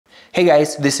Hey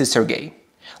guys, this is Sergey.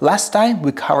 Last time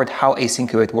we covered how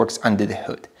AsyncAwait works under the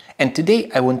hood, and today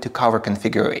I want to cover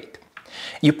ConfigureAwait.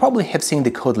 You probably have seen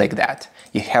the code like that.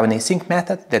 You have an async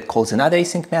method that calls another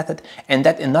async method, and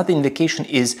that another invocation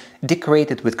is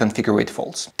decorated with ConfigureAwait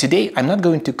false. Today I'm not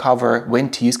going to cover when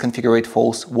to use ConfigureAwait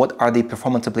false, what are the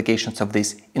performance applications of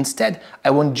this. Instead,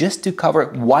 I want just to cover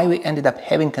why we ended up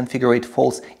having ConfigureAwait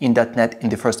false in .NET in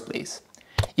the first place.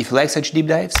 If you like such deep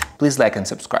dives, please like and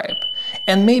subscribe.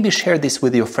 And maybe share this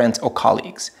with your friends or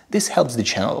colleagues. This helps the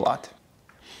channel a lot.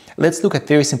 Let's look at a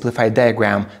very simplified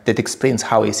diagram that explains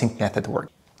how async method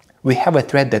works. We have a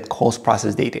thread that calls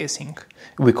process data async.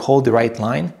 We call the right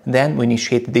line, then we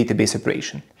initiate the database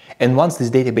operation. And once this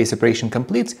database operation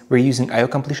completes, we're using IO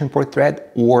completion port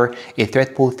thread or a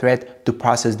thread pool thread to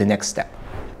process the next step.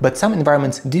 But some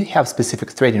environments do have specific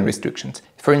threading restrictions.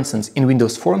 For instance, in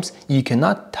Windows Forms, you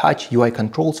cannot touch UI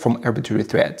controls from arbitrary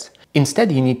threads.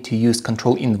 Instead, you need to use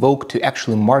control invoke to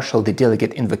actually marshal the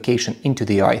delegate invocation into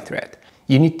the UI thread.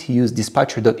 You need to use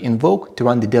dispatcher.invoke to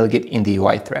run the delegate in the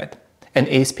UI thread. And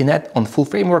ASP.NET on full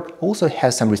framework also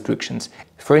has some restrictions.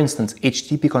 For instance,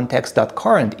 HTTP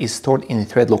context.current is stored in a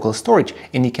thread local storage,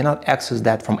 and you cannot access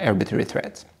that from arbitrary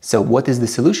threads. So what is the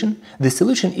solution? The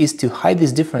solution is to hide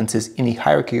these differences in a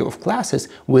hierarchy of classes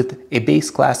with a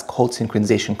base class called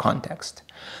Synchronization Context.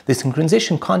 The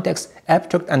Synchronization Context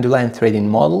abstract underlying threading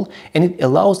model, and it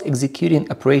allows executing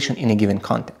operation in a given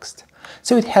context.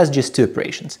 So it has just two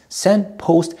operations, send,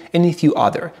 post, and a few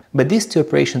other, but these two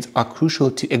operations are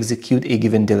crucial to execute a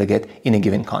given delegate in a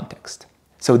given context.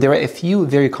 So there are a few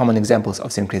very common examples of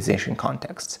synchronization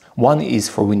contexts. One is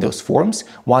for Windows Forms,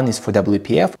 one is for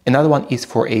WPF, another one is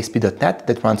for ASP.NET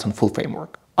that runs on full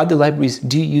framework. Other libraries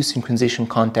do use synchronization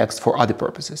context for other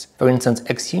purposes. For instance,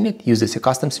 XUnit uses a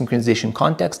custom synchronization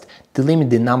context to limit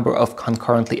the number of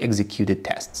concurrently executed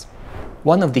tests.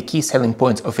 One of the key selling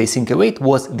points of AsyncAwait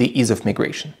was the ease of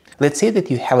migration. Let's say that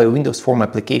you have a Windows Form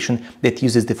application that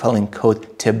uses the following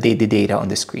code to update the data on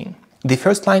the screen. The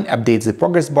first line updates the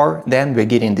progress bar, then we're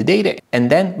getting the data, and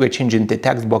then we're changing the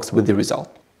text box with the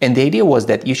result. And the idea was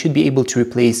that you should be able to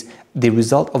replace the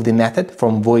result of the method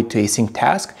from void to async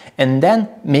task, and then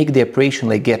make the operation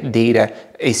like get data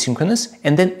asynchronous,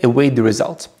 and then await the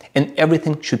results. And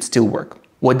everything should still work.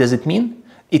 What does it mean?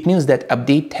 It means that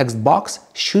update text box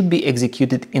should be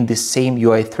executed in the same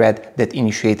UI thread that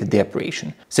initiated the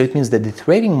operation. So it means that the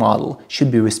threading model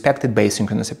should be respected by a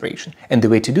synchronous operation. And the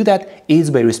way to do that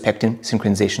is by respecting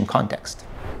synchronization context.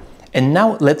 And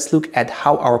now let's look at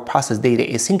how our process data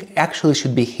async actually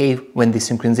should behave when the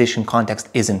synchronization context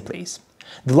is in place.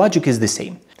 The logic is the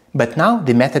same, but now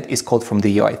the method is called from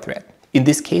the UI thread. In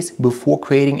this case, before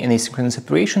creating an asynchronous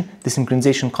operation, the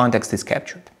synchronization context is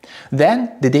captured.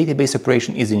 Then the database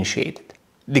operation is initiated.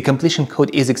 The completion code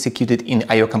is executed in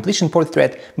IO completion port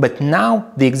thread, but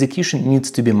now the execution needs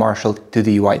to be marshaled to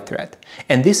the UI thread.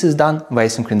 And this is done via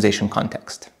synchronization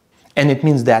context. And it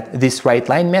means that this right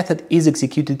line method is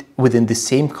executed within the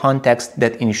same context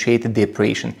that initiated the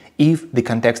operation, if the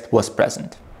context was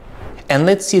present. And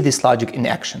let's see this logic in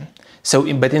action.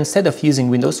 But instead of using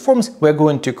Windows Forms, we're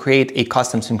going to create a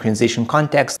custom synchronization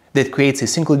context that creates a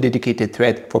single dedicated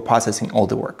thread for processing all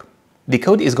the work. The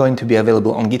code is going to be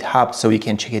available on GitHub, so you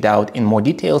can check it out in more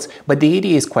details, but the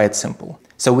idea is quite simple.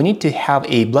 So we need to have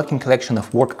a blocking collection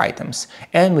of work items,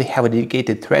 and we have a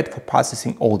dedicated thread for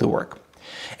processing all the work.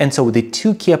 And so the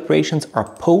two key operations are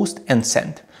post and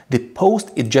send. The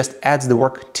post, it just adds the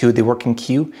work to the working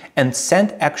queue, and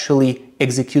send actually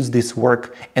executes this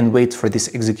work and waits for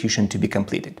this execution to be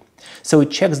completed. So it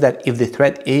checks that if the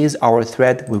thread is our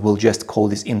thread, we will just call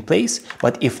this in place,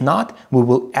 but if not, we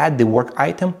will add the work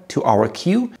item to our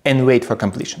queue and wait for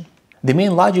completion. The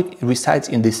main logic resides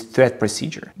in this thread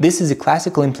procedure. This is a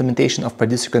classical implementation of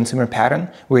producer-consumer pattern.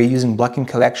 We're using blocking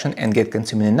collection and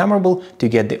getConsumingEnumerable to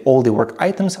get all the work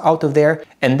items out of there,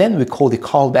 and then we call the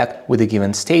callback with a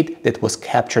given state that was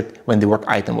captured when the work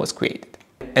item was created.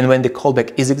 And when the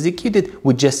callback is executed,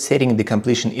 we're just setting the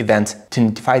completion event to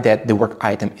notify that the work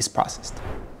item is processed.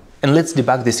 And let's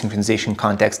debug the synchronization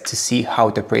context to see how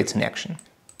it operates in action.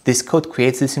 This code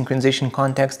creates the synchronization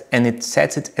context and it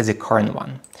sets it as a current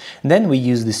one. Then we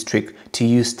use this trick to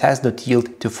use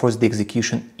task.yield to force the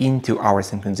execution into our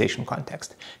synchronization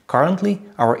context. Currently,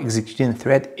 our executing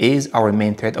thread is our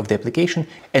main thread of the application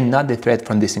and not the thread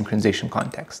from the synchronization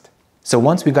context. So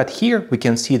once we got here, we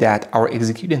can see that our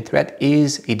executing thread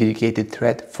is a dedicated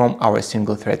thread from our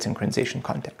single thread synchronization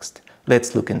context.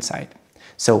 Let's look inside.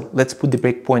 So let's put the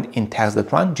breakpoint in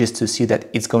task.run just to see that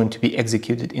it's going to be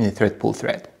executed in a thread pool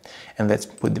thread. And let's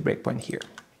put the breakpoint here.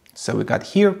 So we got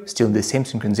here, still the same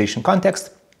synchronization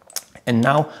context. And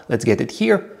now let's get it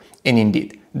here. And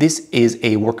indeed, this is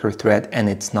a worker thread and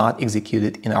it's not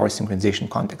executed in our synchronization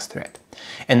context thread.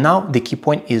 And now the key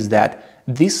point is that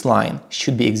this line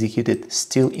should be executed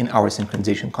still in our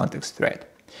synchronization context thread.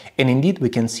 And indeed, we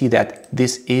can see that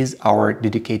this is our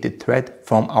dedicated thread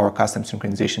from our custom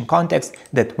synchronization context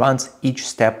that runs each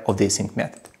step of the async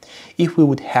method. If we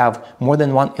would have more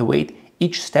than one await,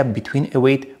 each step between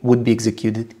await would be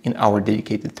executed in our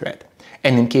dedicated thread.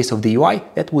 And in case of the UI,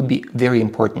 that would be very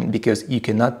important because you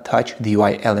cannot touch the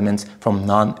UI elements from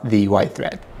non-the UI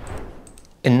thread.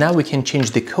 And now we can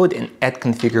change the code and add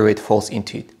ConfigureAwait false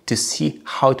into it to see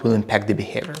how it will impact the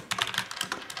behavior.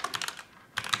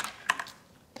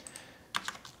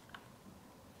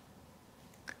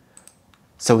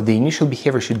 So the initial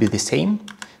behavior should be the same.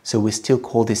 So we still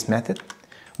call this method.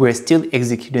 We're still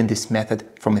executing this method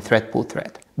from a thread pool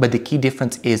thread. But the key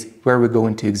difference is where we're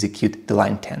going to execute the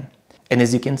line 10. And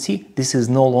as you can see, this is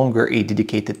no longer a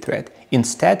dedicated thread.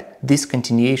 Instead, this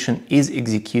continuation is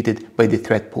executed by the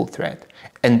thread pool thread.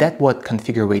 And that's what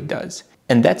ConfigureAwait does.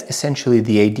 And that's essentially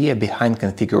the idea behind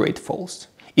ConfigureAwait false.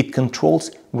 It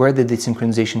controls whether the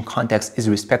synchronization context is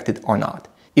respected or not.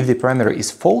 If the parameter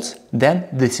is false, then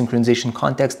the synchronization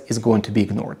context is going to be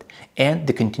ignored, and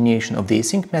the continuation of the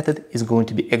async method is going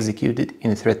to be executed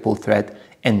in a thread pool thread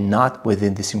and not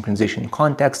within the synchronization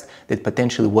context that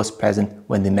potentially was present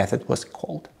when the method was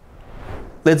called.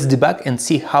 Let's debug and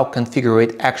see how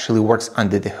ConfigureAwait actually works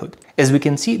under the hood. As we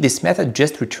can see, this method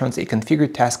just returns a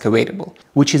configure task awaitable,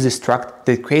 which is a struct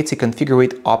that creates a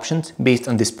ConfigureAwait options based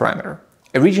on this parameter.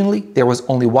 Originally, there was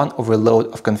only one overload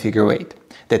of ConfigureAwait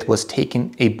that was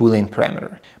taking a Boolean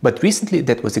parameter, but recently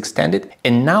that was extended,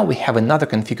 and now we have another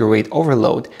ConfigureAwait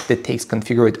overload that takes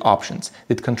ConfigureAwait options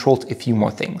that controls a few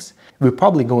more things. We're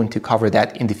probably going to cover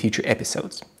that in the future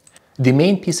episodes. The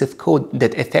main piece of code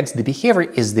that affects the behavior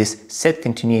is this set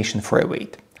continuation for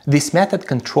await. This method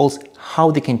controls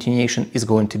how the continuation is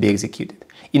going to be executed.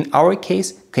 In our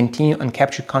case, continue on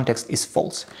captured context is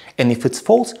false, and if it's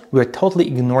false, we're totally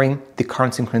ignoring the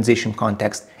current synchronization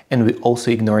context, and we're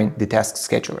also ignoring the task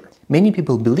scheduler. Many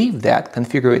people believe that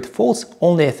ConfigureAwait false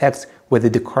only affects whether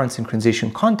the current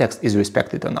synchronization context is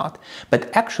respected or not,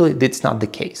 but actually that's not the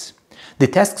case. The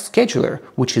task scheduler,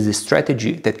 which is a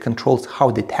strategy that controls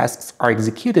how the tasks are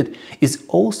executed, is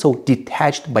also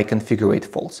detached by ConfigureAwait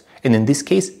false, and in this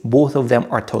case, both of them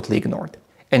are totally ignored.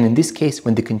 And in this case,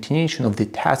 when the continuation of the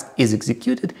task is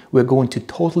executed, we're going to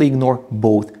totally ignore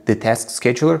both the task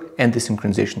scheduler and the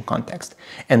synchronization context.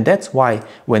 And that's why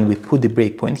when we put the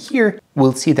breakpoint here,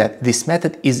 we'll see that this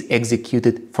method is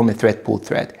executed from a thread pool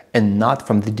thread and not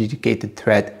from the dedicated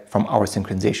thread from our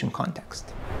synchronization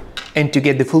context. And to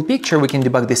get the full picture, we can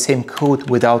debug the same code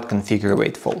without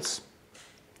ConfigureAwait false.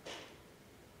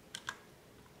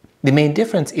 The main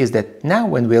difference is that now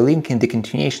when we're linking the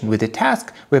continuation with the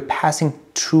task, we're passing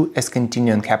true as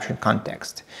continue on captured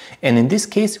context. And in this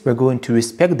case, we're going to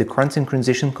respect the current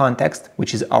synchronization context,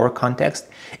 which is our context,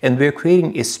 and we're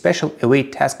creating a special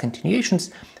await task continuations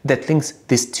that links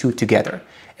these two together.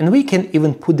 And we can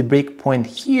even put the breakpoint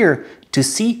here to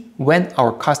see when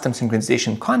our custom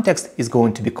synchronization context is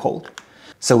going to be called.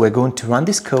 So we're going to run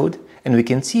this code, and we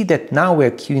can see that now we're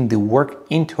queuing the work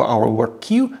into our work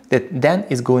queue that then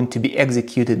is going to be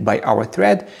executed by our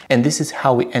thread, and this is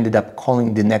how we ended up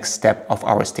calling the next step of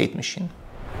our state machine.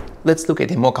 Let's look at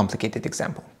a more complicated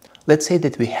example. Let's say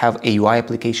that we have a UI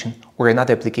application or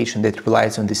another application that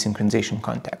relies on the synchronization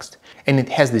context, and it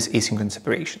has this asynchronous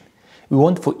operation. We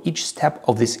want for each step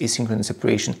of this asynchronous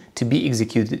operation to be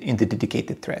executed in the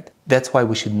dedicated thread. That's why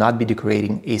we should not be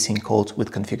decorating async calls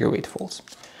with ConfigureAwait false.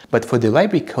 But for the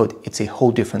library code, it's a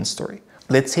whole different story.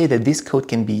 Let's say that this code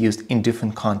can be used in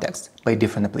different contexts by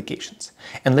different applications.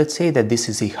 And let's say that this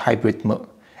is a hybrid mode.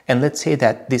 And let's say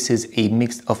that this is a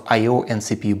mix of I/O and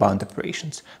CPU-bound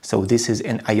operations. So this is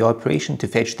an I/O operation to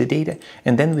fetch the data,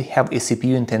 and then we have a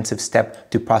CPU-intensive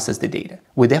step to process the data.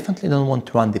 We definitely don't want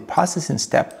to run the processing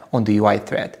step on the UI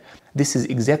thread. This is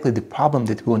exactly the problem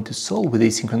that we want to solve with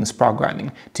asynchronous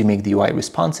programming, to make the UI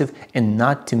responsive and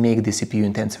not to make the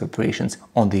CPU-intensive operations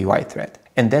on the UI thread.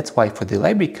 And that's why for the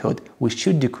library code, we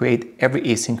should decorate every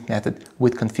async method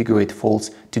with ConfigureAwait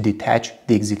false to detach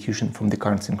the execution from the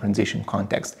current synchronization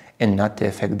context and not to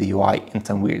affect the UI in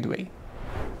some weird way.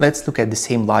 Let's look at the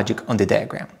same logic on the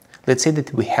diagram. Let's say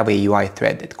that we have a UI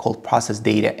thread that's called process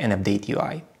data and update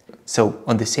UI. So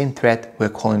on the same thread, we're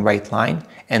calling write line,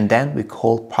 and then we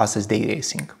call process data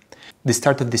async. The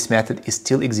start of this method is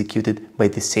still executed by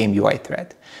the same UI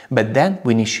thread, but then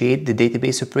we initiate the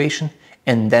database operation,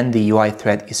 and then the UI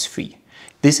thread is free.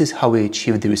 This is how we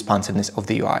achieve the responsiveness of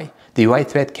the UI. The UI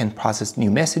thread can process new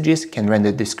messages, can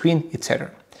render the screen,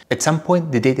 etc. At some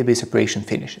point, the database operation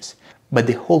finishes, but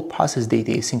the whole process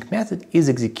data async method is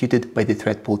executed by the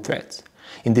thread pool threads.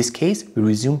 In this case, we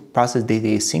resume process data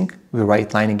async, we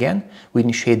write line again, we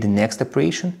initiate the next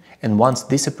operation, and once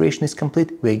this operation is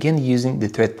complete, we're again using the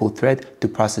thread pool thread to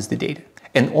process the data.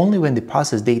 And only when the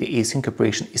process data async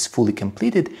operation is fully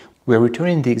completed, we're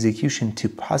returning the execution to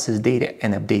process data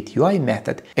and update UI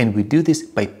method, and we do this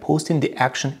by posting the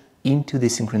action into the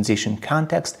synchronization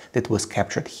context that was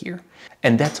captured here.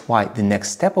 And that's why the next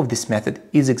step of this method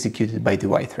is executed by the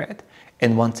UI thread.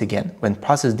 And once again, when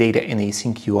process data in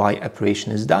async UI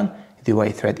operation is done, the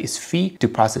UI thread is free to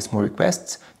process more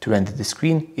requests, to render the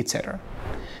screen, etc.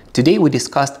 Today we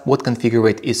discussed what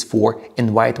ConfigureAwait is for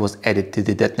and why it was added to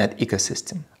the .NET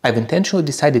ecosystem. I've intentionally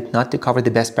decided not to cover the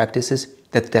best practices.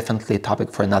 That's definitely a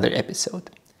topic for another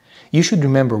episode. You should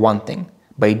remember one thing.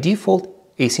 By default,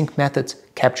 async methods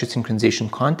capture synchronization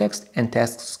context and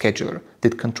task scheduler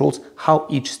that controls how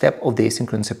each step of the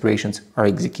asynchronous operations are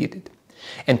executed.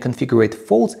 And ConfigureAwait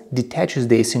false detaches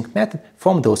the async method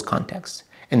from those contexts.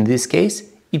 And in this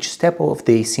case, each step of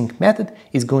the async method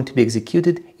is going to be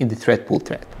executed in the thread pool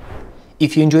thread.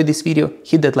 If you enjoyed this video,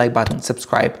 hit that like button,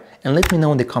 subscribe, and let me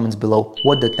know in the comments below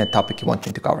what .NET topic you want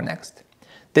me to cover next.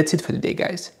 That's it for today,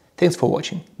 guys. Thanks for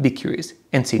watching, be curious,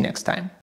 and see you next time.